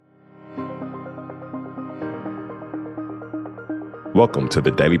Welcome to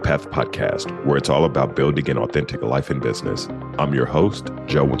the Daily Path Podcast, where it's all about building an authentic life and business. I'm your host,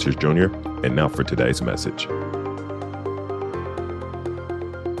 Joe Winters Jr., and now for today's message.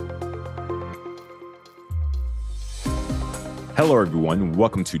 Hello, everyone.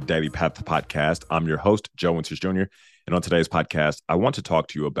 Welcome to Daily Path Podcast. I'm your host, Joe Winters Jr., and on today's podcast, I want to talk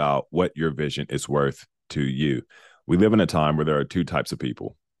to you about what your vision is worth to you. We live in a time where there are two types of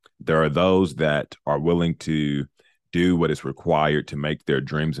people. There are those that are willing to do what is required to make their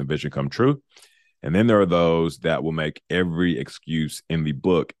dreams and vision come true. And then there are those that will make every excuse in the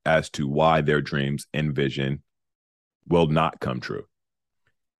book as to why their dreams and vision will not come true.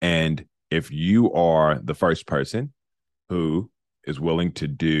 And if you are the first person who is willing to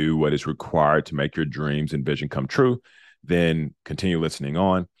do what is required to make your dreams and vision come true, then continue listening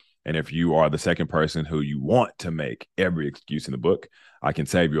on. And if you are the second person who you want to make every excuse in the book, I can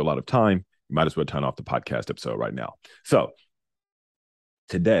save you a lot of time. You might as well turn off the podcast episode right now. So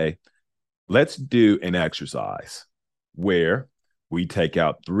today, let's do an exercise where we take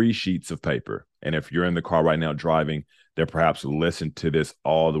out 3 sheets of paper. And if you're in the car right now driving, then perhaps listen to this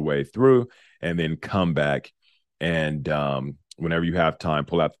all the way through and then come back and whenever you have time,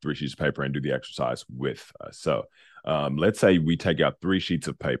 pull out the 3 sheets of paper and do the exercise with us. So let's say we take out 3 sheets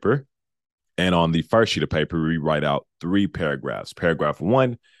of paper. And on the first sheet of paper, we write out 3 paragraphs. Paragraph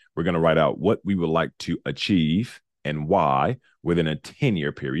 1, we're going to write out what we would like to achieve and why within a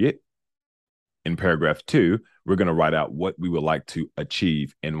 10-year period. In paragraph 2, we're going to write out what we would like to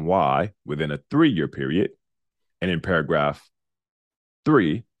achieve and why within a 3-year period. And in paragraph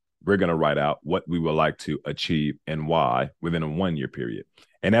 3, we're going to write out what we would like to achieve and why within a 1-year period.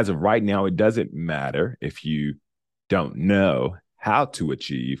 And as of right now, it doesn't matter if you don't know how to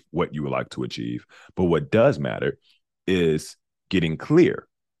achieve what you would like to achieve. But what does matter is getting clear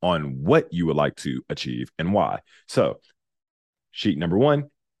on what you would like to achieve and why. So sheet number 1,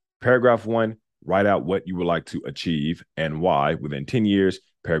 paragraph 1, write out what you would like to achieve and why within 10 years.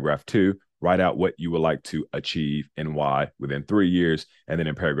 Paragraph 2, write out what you would like to achieve and why within 3 years. And then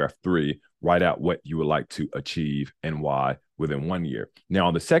in paragraph 3, write out what you would like to achieve and why within 1 year. Now,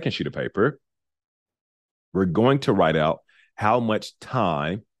 on the second sheet of paper, we're going to write out how much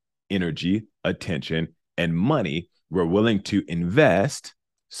time, energy, attention, and money we're willing to invest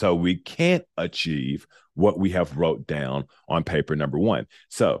so we can achieve what we have wrote down on paper number 1.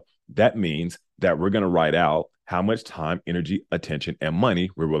 So that means that we're going to write out how much time, energy, attention, and money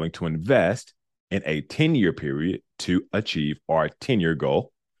we're willing to invest in a 10-year period to achieve our 10-year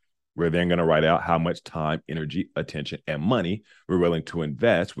goal. We're then going to write out how much time, energy, attention, and money we're willing to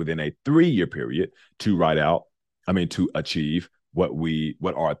invest within a 3-year period to achieve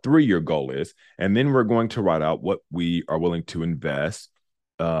what our 3-year goal is. And then we're going to write out what we are willing to invest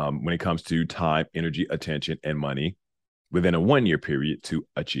when it comes to time, energy, attention, and money within a 1-year period to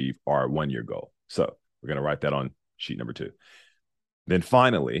achieve our 1-year goal. So we're going to write that on sheet number 2. Then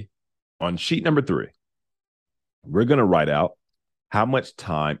finally, on sheet number 3, we're going to write out how much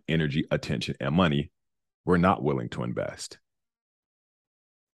time, energy, attention, and money we're not willing to invest.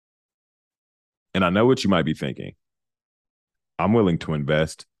 And I know what you might be thinking. I'm willing to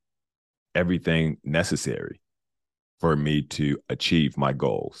invest everything necessary for me to achieve my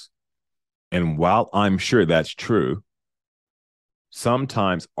goals. And while I'm sure that's true,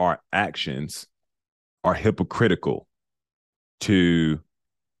 sometimes our actions are hypocritical to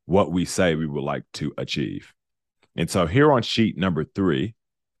what we say we would like to achieve. And so here on sheet number 3,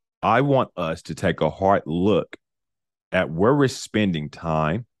 I want us to take a hard look at where we're spending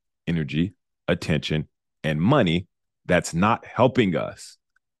time, energy, attention, and money that's not helping us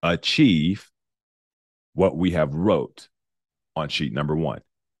achieve what we have wrote on sheet number 1.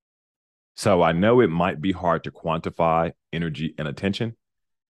 So I know it might be hard to quantify energy and attention,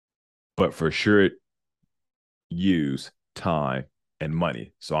 but for sure use time and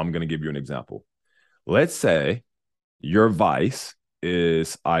money. So I'm going to give you an example. Let's say your vice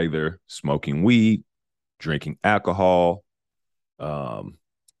is either smoking weed, drinking alcohol,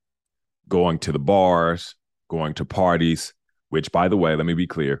 going to the bars, going to parties, which, by the way, let me be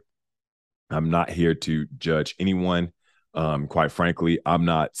clear. I'm not here to judge anyone. Quite frankly, I'm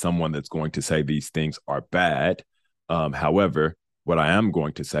not someone that's going to say these things are bad. However, what I am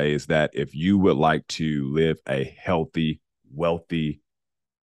going to say is that if you would like to live a healthy, wealthy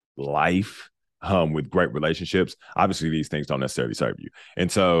life with great relationships, obviously these things don't necessarily serve you.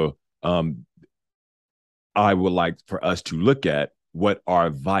 And so I would like for us to look at what our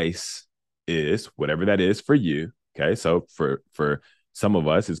vice is, whatever that is for you. Okay, so for some of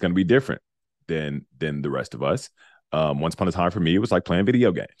us, it's going to be different than the rest of us. Once upon a time for me, it was like playing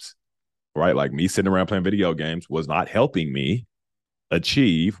video games, right? Like me sitting around playing video games was not helping me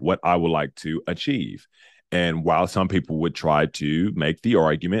achieve what I would like to achieve. And while some people would try to make the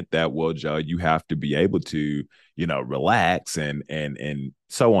argument that, well, Joe, you have to be able to, relax and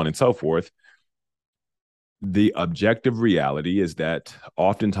so on and so forth, the objective reality is that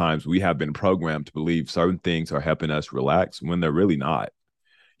oftentimes we have been programmed to believe certain things are helping us relax when they're really not.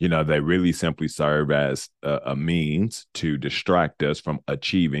 They really simply serve as a means to distract us from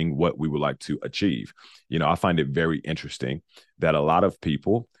achieving what we would like to achieve. I find it very interesting that a lot of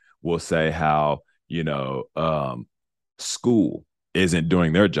people will say how, school isn't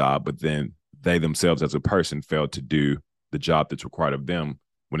doing their job, but then they themselves as a person fail to do the job that's required of them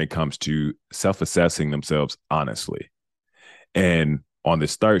when it comes to self-assessing themselves honestly. And on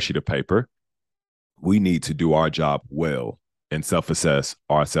this third sheet of paper, we need to do our job well and self-assess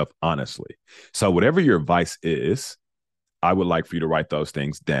ourselves honestly. So whatever your advice is, I would like for you to write those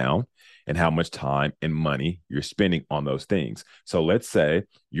things down and how much time and money you're spending on those things. So let's say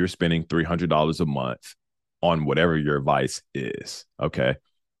you're spending $300 a month on whatever your advice is. Okay.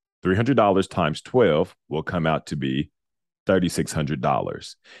 $300 times 12 will come out to be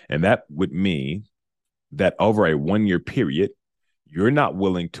 $3,600. And that would mean that over a 1 year period, you're not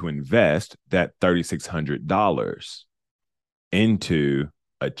willing to invest that $3,600 into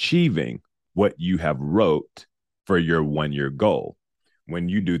achieving what you have wrote for your 1 year goal. When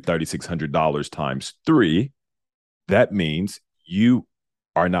you do $3,600 times 3, that means you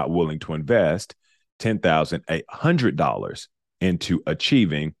are not willing to invest $10,800 into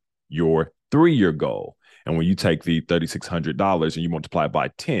achieving your 3 year goal. And when you take the $3,600 and you multiply it by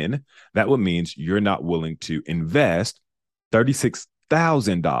 10, that would means you're not willing to invest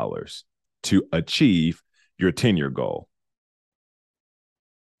 $36,000 to achieve your 10-year goal.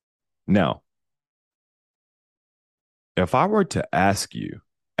 Now, if I were to ask you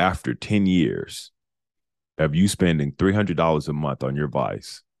after 10 years of you spending $300 a month on your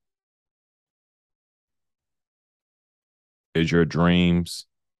vice, is your dreams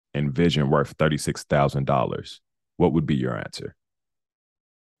and vision worth $36,000? What would be your answer?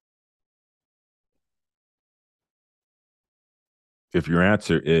 If your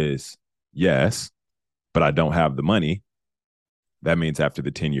answer is yes, but I don't have the money, that means after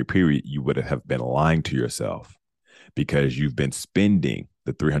the 10-year period, you would have been lying to yourself because you've been spending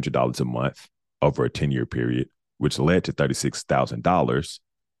the $300 a month over a 10-year period, which led to $36,000,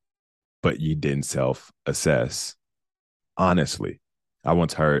 but you didn't self-assess honestly. I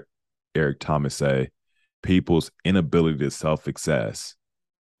once heard Eric Thomas say, people's inability to self-assess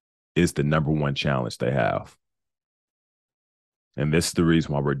is the number one challenge they have. And this is the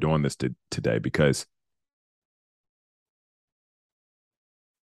reason why we're doing this today, because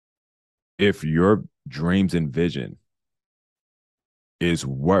if your dreams and vision is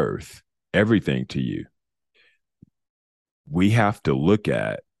worth everything to you, we have to look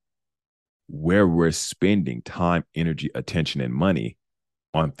at where we're spending time, energy, attention, and money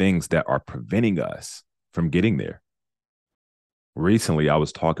on things that are preventing us from getting there. Recently, I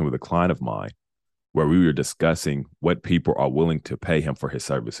was talking with a client of mine where we were discussing what people are willing to pay him for his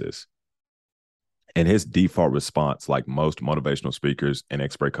services. And his default response, like most motivational speakers and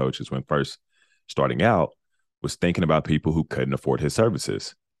expert coaches when first starting out, was thinking about people who couldn't afford his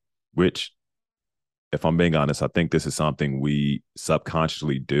services, which, if I'm being honest, I think this is something we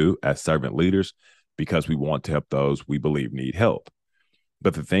subconsciously do as servant leaders because we want to help those we believe need help.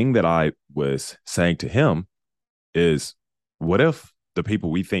 But the thing that I was saying to him is, what if the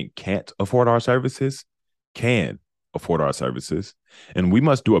people we think can't afford our services can afford our services? And we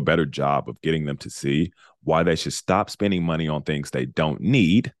must do a better job of getting them to see why they should stop spending money on things they don't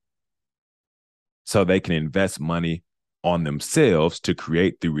need so they can invest money on themselves to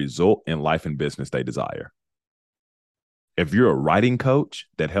create the result in life and business they desire. If you're a writing coach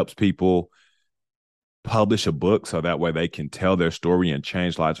that helps people publish a book so that way they can tell their story and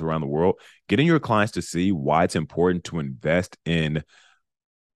change lives around the world, getting your clients to see why it's important to invest in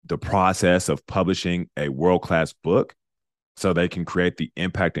the process of publishing a world-class book so they can create the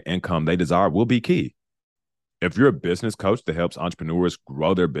impact and income they desire will be key. If you're a business coach that helps entrepreneurs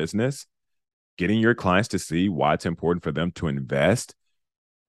grow their business, getting your clients to see why it's important for them to invest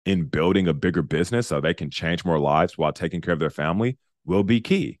in building a bigger business so they can change more lives while taking care of their family will be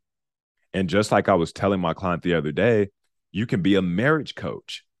key. And just like I was telling my client the other day, you can be a marriage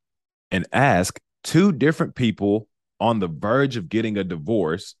coach and ask two different people on the verge of getting a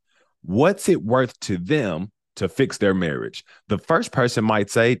divorce, what's it worth to them to fix their marriage? The first person might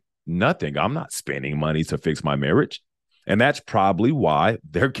say, nothing. I'm not spending money to fix my marriage. And that's probably why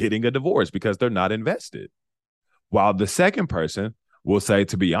they're getting a divorce, because they're not invested. While the second person will say,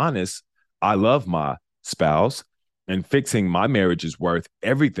 to be honest, I love my spouse And fixing my marriage is worth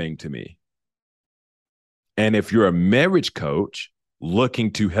everything to me. And if you're a marriage coach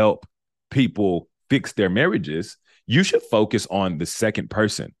looking to help people fix their marriages, you should focus on the second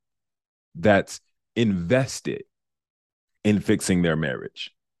person that's invested in fixing their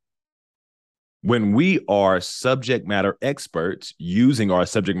marriage. When we are subject matter experts using our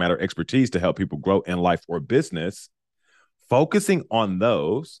subject matter expertise to help people grow in life or business, focusing on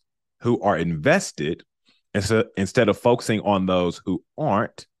those who are invested instead of focusing on those who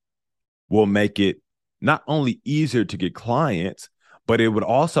aren't will make it not only easier to get clients, but it would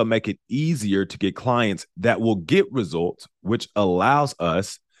also make it easier to get clients that will get results, which allows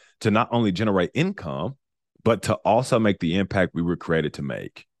us to not only generate income, but to also make the impact we were created to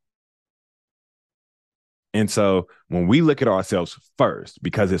make. And so when we look at ourselves first,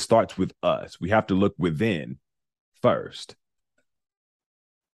 because it starts with us, we have to look within first.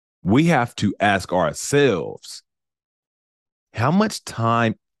 We have to ask ourselves, how much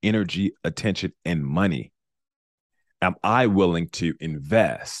time, energy, attention, and money am I willing to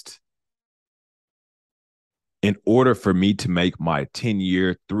invest in order for me to make my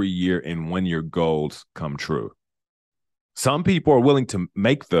 10-year, 3-year, and 1-year goals come true? Some people are willing to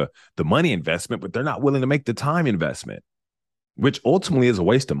make the money investment, but they're not willing to make the time investment, which ultimately is a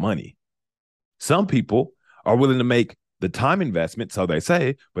waste of money. Some people are willing to make the time investment, so they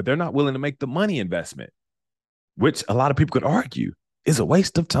say, but they're not willing to make the money investment, which a lot of people could argue is a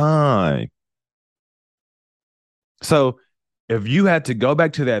waste of time. So if you had to go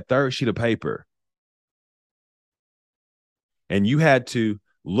back to that third sheet of paper and you had to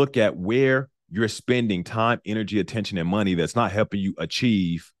look at where you're spending time, energy, attention, and money that's not helping you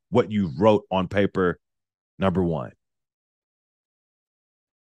achieve what you wrote on paper, number one,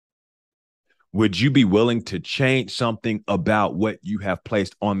 would you be willing to change something about what you have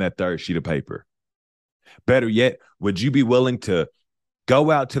placed on that third sheet of paper? Better yet, would you be willing to go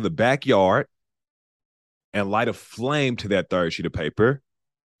out to the backyard and light a flame to that third sheet of paper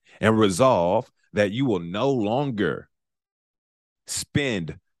and resolve that you will no longer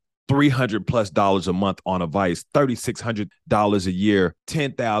spend $300+ a month on a vice, $3,600 a year,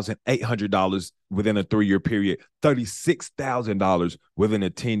 $10,800 within a 3-year period, $36,000 within a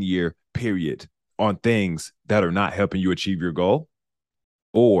 10-year period on things that are not helping you achieve your goal?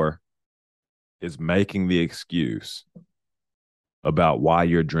 Or is making the excuse about why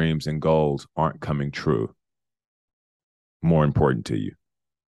your dreams and goals aren't coming true more important to you?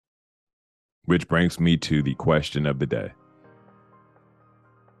 Which brings me to the question of the day.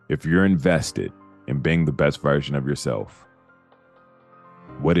 If you're invested in being the best version of yourself,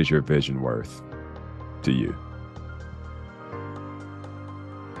 what is your vision worth to you?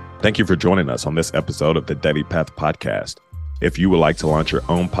 Thank you for joining us on this episode of the Daily Path Podcast. If you would like to launch your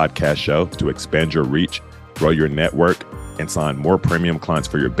own podcast show to expand your reach, grow your network, and sign more premium clients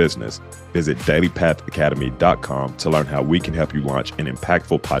for your business, visit dailypathacademy.com to learn how we can help you launch an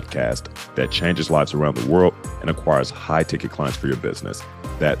impactful podcast that changes lives around the world and acquires high-ticket clients for your business.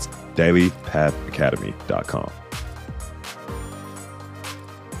 That's dailypathacademy.com.